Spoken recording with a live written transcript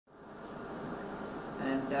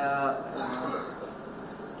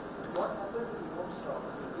what happens if you don't stop?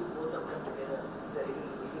 If you do both of them together, is there any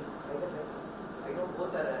side effects? I know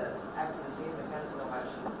both are acting the same mechanism of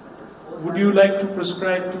action. Would you like to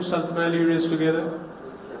prescribe 2 sulfonylureas together?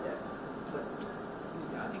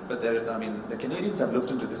 But there, I mean, the Canadians have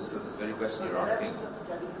looked into this very question you're asking.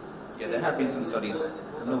 Yeah, there have been some studies.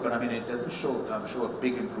 No, but I mean, it doesn't show a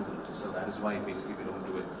big improvement. So that is why basically we don't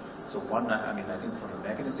do it. So one, I mean, I think from a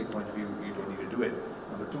mechanistic point of view, you don't need to do it.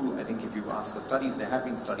 Number 2, I think if you ask for studies, there have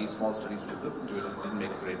been studies, small studies, which have looked into it and didn't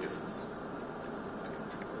make a great difference.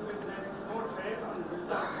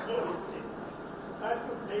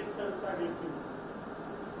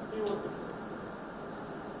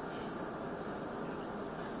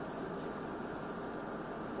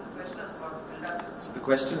 So the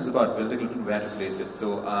question is about vildagliptin, where to place it.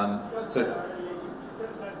 So,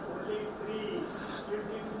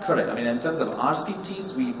 correct. I mean, in terms of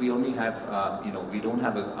RCTs, we only have, we don't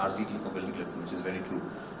have a RCT for vildagliptin, which is very true.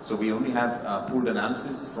 So we only have pooled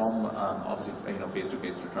analysis from, obviously,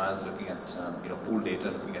 phase-to-phase trials, looking at, pooled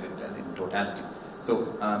data, looking at it in totality.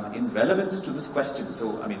 So, in relevance to this question,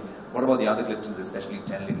 so, I mean, what about the other gliptins, especially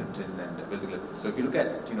teneligliptin and vildagliptin? So if you look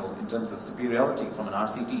at, in terms of superiority from an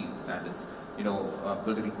RCT standards,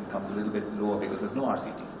 vildagliptin comes a little bit lower because there's no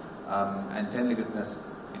RCT. And teneligliptin has,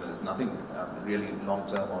 there's nothing really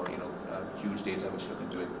long-term or, huge data which look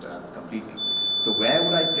into it completely. So where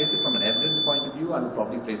would I place it from an evidence point of view? I would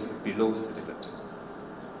probably place it below sitagliptin.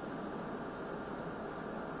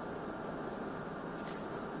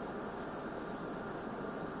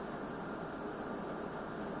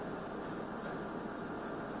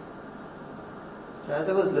 So as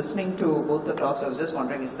I was listening to both the talks, I was just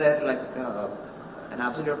wondering, is there like an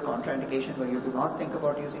absolute contraindication where you do not think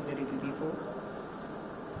about using the DPP-4?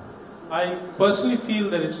 I personally feel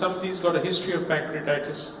that if somebody's got a history of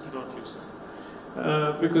pancreatitis, do not use it.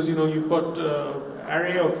 Because you've got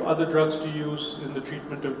area of other drugs to use in the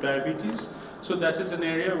treatment of diabetes. So that is an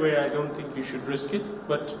area where I don't think you should risk it.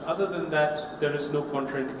 But other than that, there is no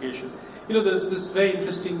contraindication. There's this very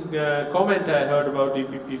interesting comment I heard about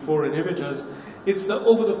DPP-4 inhibitors. It's the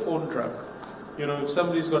over-the-phone drug. If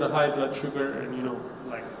somebody's got a high blood sugar and,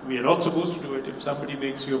 like we are not supposed to do it, if somebody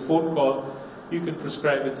makes you a phone call, you can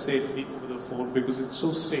prescribe it safely over the phone because it's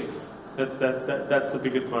so safe. That's the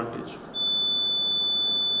big advantage.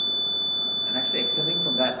 And actually extending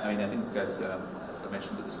from that, I mean, I think as I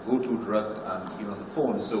mentioned, with this go-to drug, on the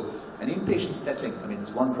phone. So an inpatient setting, I mean,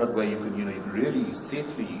 there's one drug where you can really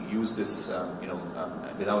safely use this,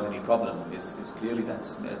 without any problem. Is clearly that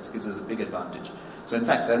gives us a big advantage. So in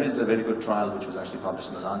fact, there is a very good trial which was actually published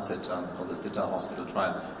in the Lancet called the SITA hospital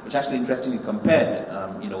trial, which actually interestingly compared,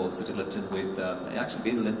 sitagliptin with actually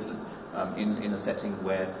basal insulin in a setting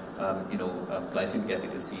where glycemic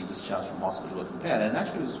efficacy, discharge from hospital were compared, and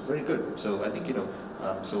actually it was very good. So I think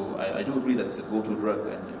so I do agree that it's a go-to drug,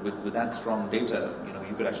 and with that strong data,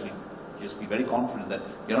 you could actually just be very confident that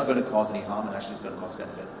you're not going to cause any harm, and actually it's going to cause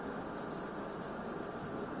benefit.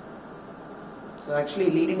 So actually,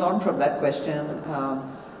 leading on from that question,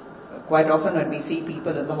 quite often when we see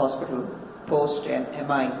people in the hospital post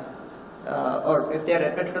MI, or if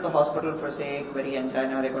they're admitted to the hospital for, say, query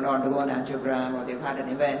angina, they're going to undergo an angiogram, or they've had an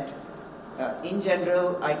event, in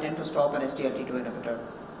general, I tend to stop an SGLT2 inhibitor.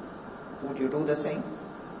 Would you do the same?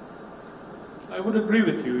 I would agree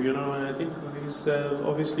with you, and I think these,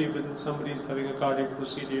 obviously when somebody is having a cardiac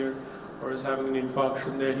procedure or is having an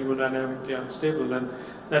infarction, they're hemodynamically unstable, and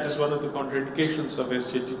that is one of the contraindications of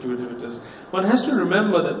SGLT2 inhibitors. One has to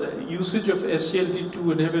remember that the usage of SGLT2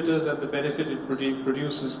 inhibitors and the benefit it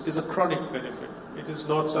produces is a chronic benefit. It is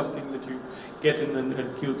not something that you get in an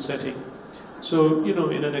acute setting. So,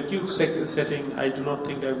 in an acute setting, I do not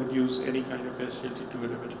think I would use any kind of SGLT2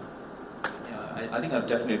 inhibitor. I think I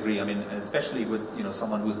definitely agree. I mean, especially with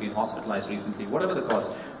someone who's been hospitalized recently, whatever the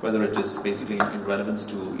cause, whether it is basically in relevance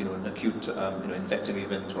to an acute infective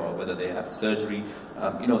event, or whether they have surgery,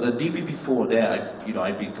 the DPP-4 there,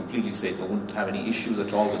 I'd be completely safe. I wouldn't have any issues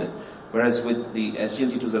at all with it. Whereas with the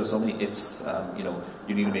SGLT2s, there are so many ifs.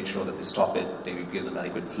 You need to make sure that they stop it. They give them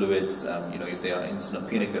adequate fluids. If they are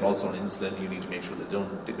insulinopenic, they're also on insulin. You need to make sure they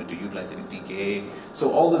don't dip into utilizing TKA.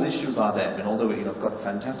 So all those issues are there. And although I've got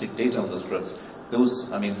fantastic data on those drugs,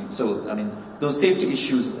 those those safety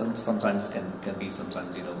issues sometimes can be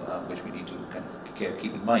which we need to kind of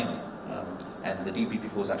keep in mind. And the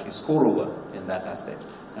DPP-4s actually score over in that aspect.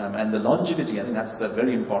 And the longevity, I think that's a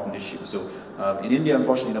very important issue. So in India,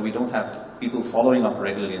 unfortunately, we don't have people following up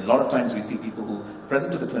regularly. And a lot of times we see people who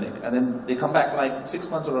present to the clinic and then they come back like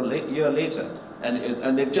 6 months or a year later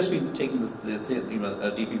and they've just been taking this,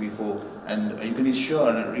 DPP-4, and you can be sure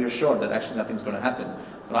and reassured that actually nothing's going to happen.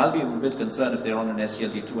 But I'll be a bit concerned if they're on an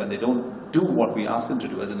SGLT2 and they don't do what we ask them to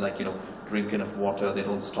do, as in drink enough water, they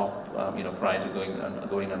don't stop, prior to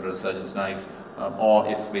going under a surgeon's knife, or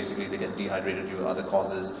if basically they get dehydrated due to other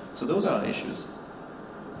causes. So those are issues.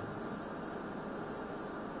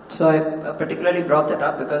 So I particularly brought that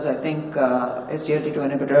up because I think SGLT2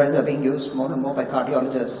 inhibitors are being used more and more by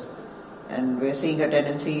cardiologists, and we're seeing a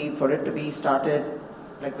tendency for it to be started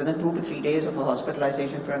like within 2 to 3 days of a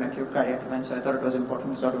hospitalization for an acute cardiac event. So I thought it was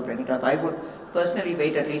important to sort of bring it up. I would personally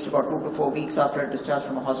wait at least about 2 to 4 weeks after discharge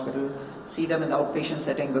from a hospital, see them in the outpatient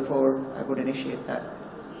setting before I would initiate that.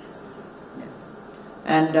 Yeah.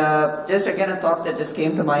 And just again a thought that just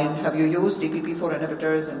came to mind, have you used DPP-4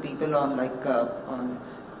 inhibitors in people on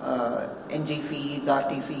NG feeds,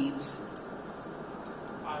 RT feeds?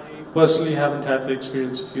 I personally haven't had the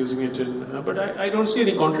experience of using it but I don't see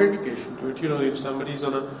any contraindication to it. If somebody's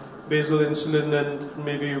on a basal insulin, and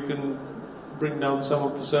maybe you can bring down some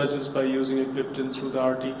of the surges by using a gliptin through the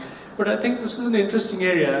RT. But I think this is an interesting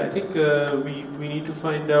area. I think we need to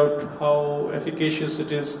find out how efficacious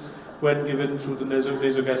it is when given through the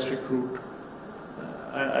nasogastric route.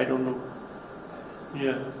 I don't know.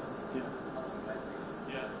 Yeah.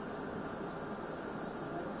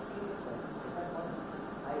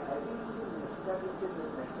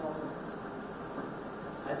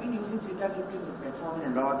 I've been using sitagliptin with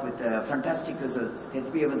metformin a lot with fantastic results.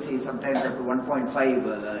 HbA1c sometimes up to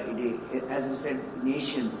 1.5. As you said, in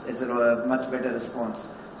Asians, there's a much better response.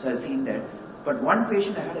 So I've seen that. But one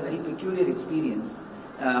patient, I had a very peculiar experience.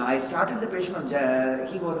 I started the patient on,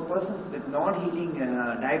 he was a person with non-healing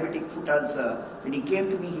diabetic foot ulcer. When he came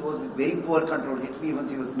to me, he was with very poor control.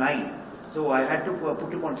 HbA1c was 9. So I had to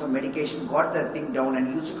put him on some medication, got that thing down, and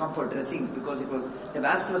he used to come for dressings because the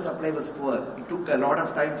vascular supply was poor. It took a lot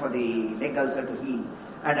of time for the leg ulcer to heal.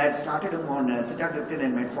 And I had started him on sitagliptin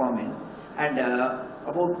and metformin. And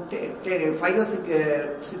about 5 or 6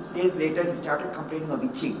 days later, he started complaining of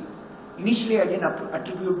itching. Initially, I didn't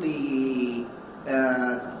attribute the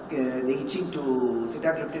itching to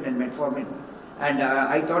sitagliptin and metformin. And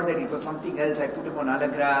I thought that it was something else. I put him on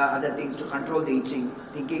Allegra, other things to control the itching,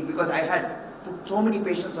 thinking, because I had put so many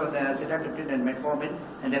patients on sitagliptin and metformin,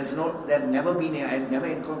 and I had never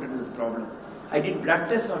encountered this problem. I did blood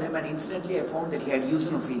tests on him, and incidentally I found that he had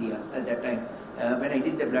eosinophilia at that time. When I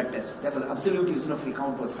did the blood test, that was absolute eosinophil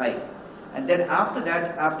count was high. And then after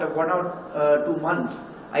that, after 1 or 2 months,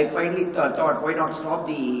 I finally thought, why not stop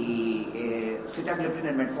the sitagliptin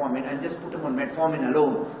and metformin and just put him on metformin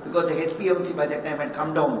alone, because the HbA1c by that time had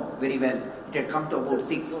come down very well. It had come to about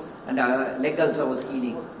 6, and leg ulcer was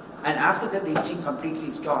healing. And after that, the itching completely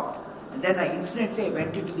stopped. And then I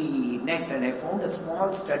went into the net and I found a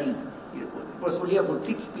small study. It was only about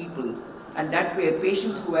 6 people, and that were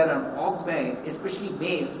patients who were on augmentin, especially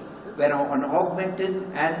males, were on augmentin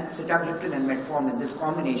and sitagliptin and metformin, this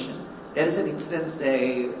combination. There is an incidence,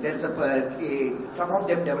 some of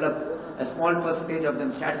them develop, a small percentage of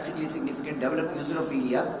them, statistically significant, develop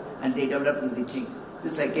eosinophilia, and they develop this itching.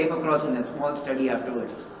 This I came across in a small study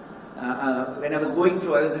afterwards. When I was going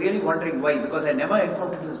through, I was really wondering why, because I never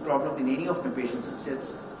encountered this problem in any of my patients. It's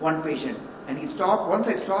just one patient. And he stopped, once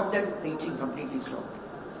I stopped them, the itching completely stopped.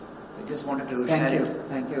 So I just wanted to share it.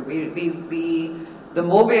 Thank you. The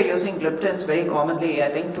more we are using gliptins very commonly, I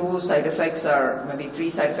think 2 side effects maybe 3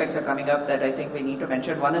 side effects are coming up that I think we need to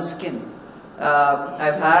mention. One is skin.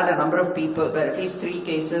 I've had a number of people, at least 3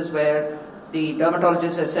 cases where the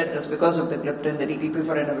dermatologist has said it's because of the gliptin, the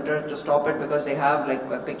DPP-4 inhibitor, to stop it because they have like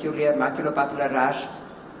a peculiar maculopapular rash.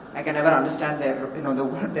 I can never understand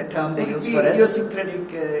the term they use for it.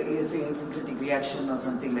 Idiosyncratic reaction or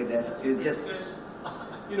something like that. You just...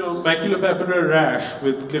 maculopapular rash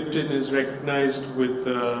with gliptin is recognized with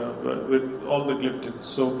all the gliptins.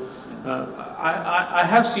 So I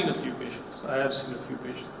have seen a few patients.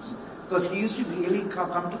 Because he used to really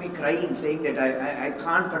come to me crying, saying that I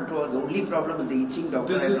can't control. The only problem is the itching,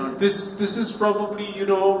 doctor. This is probably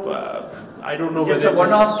I don't know. It's just a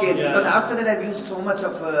one-off case, because after that I've used so much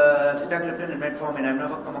of sitagliptin and metformin, I've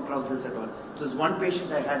never come across this at all. It was one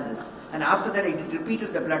patient I had this, and after that I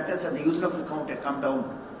repeated the blood test and the eosinophil count had come down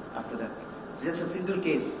after that. It's just a single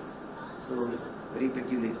case, so very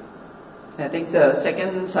peculiar. I think the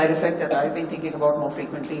second side effect that I've been thinking about more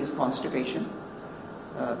frequently is constipation,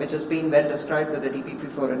 which has been well described with the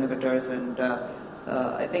DPP-4 inhibitors, and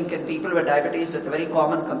I think in people with diabetes it's a very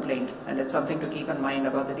common complaint, and it's something to keep in mind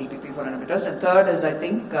about the DPP-4 inhibitors. And third is, I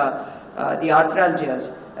think, the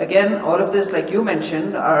arthralgias. Again, all of this, like you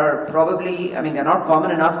mentioned, are probably, they're not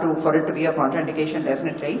common enough for it to be a contraindication,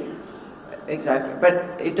 definitely. Exactly.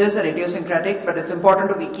 But it is an idiosyncratic, but it's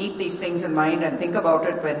important we keep these things in mind and think about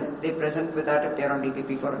it when they present with that if they're on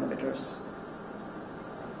DPP-4 inhibitors.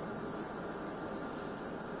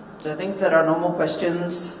 So I think there are no more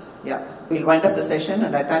questions. Yeah, we'll wind up the session,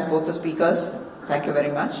 and I thank both the speakers. Thank you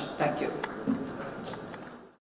very much. Thank you.